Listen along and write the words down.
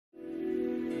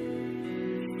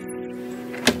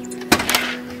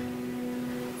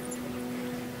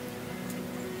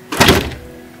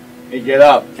Hey, get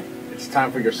up. It's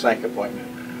time for your psych appointment.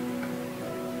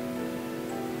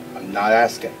 I'm not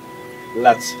asking.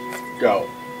 Let's go.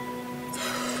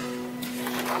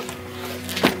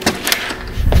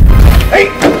 Hey!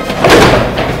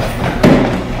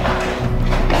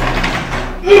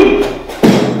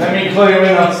 Let me clue you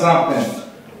in on something.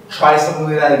 Try something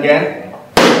like that again,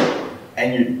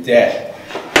 and you're dead.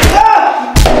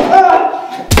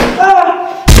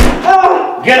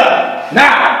 Get up!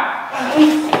 Now!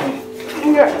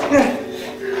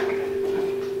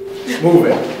 Move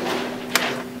it.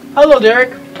 Hello,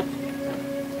 Derek.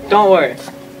 Don't worry.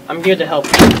 I'm here to help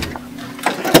you.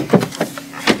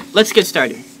 Let's get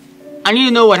started. I need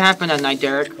to know what happened that night,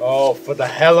 Derek. Oh, for the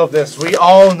hell of this. We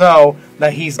all know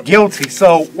that he's guilty,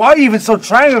 so why are you even so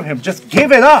trying with him? Just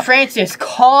give it up. Francis,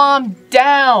 calm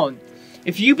down.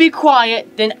 If you be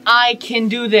quiet, then I can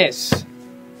do this.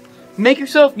 Make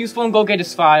yourself useful and go get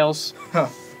his files.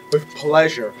 With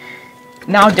pleasure.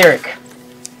 Now, Derek,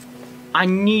 I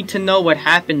need to know what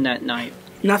happened that night.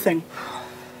 Nothing.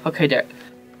 Okay, Derek.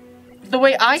 The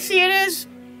way I see it is,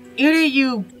 either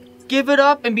you give it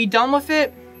up and be done with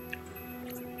it,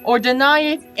 or deny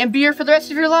it and be here for the rest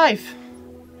of your life.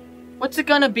 What's it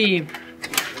gonna be?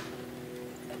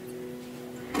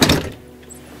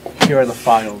 Here are the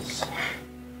files.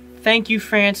 Thank you,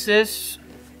 Francis.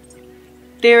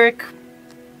 Derek,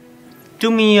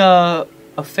 do me a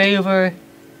favor,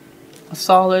 a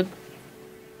solid.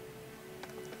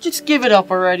 Just give it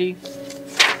up already.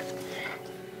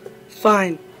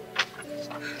 Fine.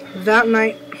 That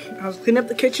night, I was cleaning up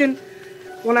the kitchen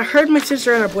when I heard my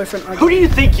sister and her boyfriend argue. Who do you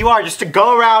think you are, just to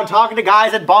go around talking to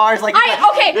guys at bars like?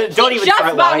 Okay, don't even just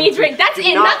start bought lying. me a drink. That's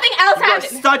it. Nothing else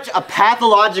happened. You're such a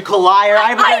pathological liar.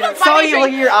 I saw you look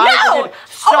in your eyes. No!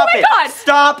 Stop Oh my it! God!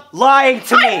 Stop lying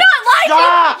to me! I'm not lying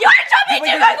Stop! to you! You're jumping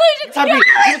to conclusions! Stop me!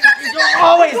 You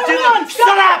always do this!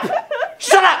 Shut up!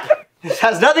 Shut up! This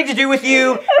has nothing to do with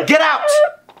you. Get out!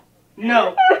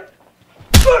 No.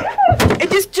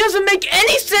 It just doesn't make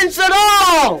any sense at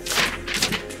all!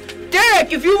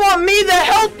 Derek, if you want me to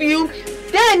help you,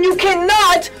 then you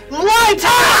cannot lie to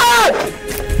her!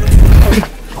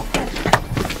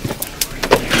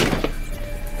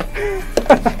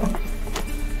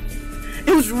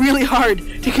 It was really hard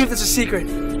to keep this a secret.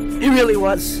 It really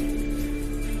was.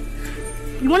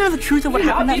 You want to know the truth of what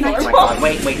happened that night? Oh my God!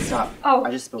 Wait! Stop! Oh.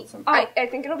 I just spilled something. I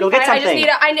think it'll be Go fine. get something.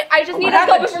 I just need to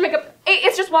go before makeup.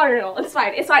 It's just water and all. It's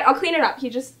fine. It's fine. I'll clean it up. He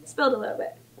just spilled a little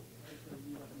bit.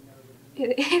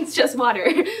 It's just water.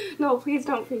 No, please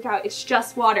don't freak out. It's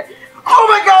just water. Oh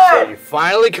my God! So you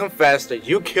finally confessed that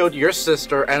you killed your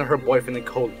sister and her boyfriend in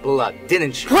cold blood,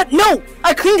 didn't you? What? No!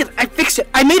 I cleaned it. I fixed it.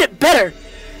 I made it better.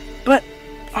 But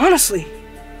honestly,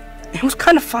 it was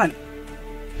kind of fun.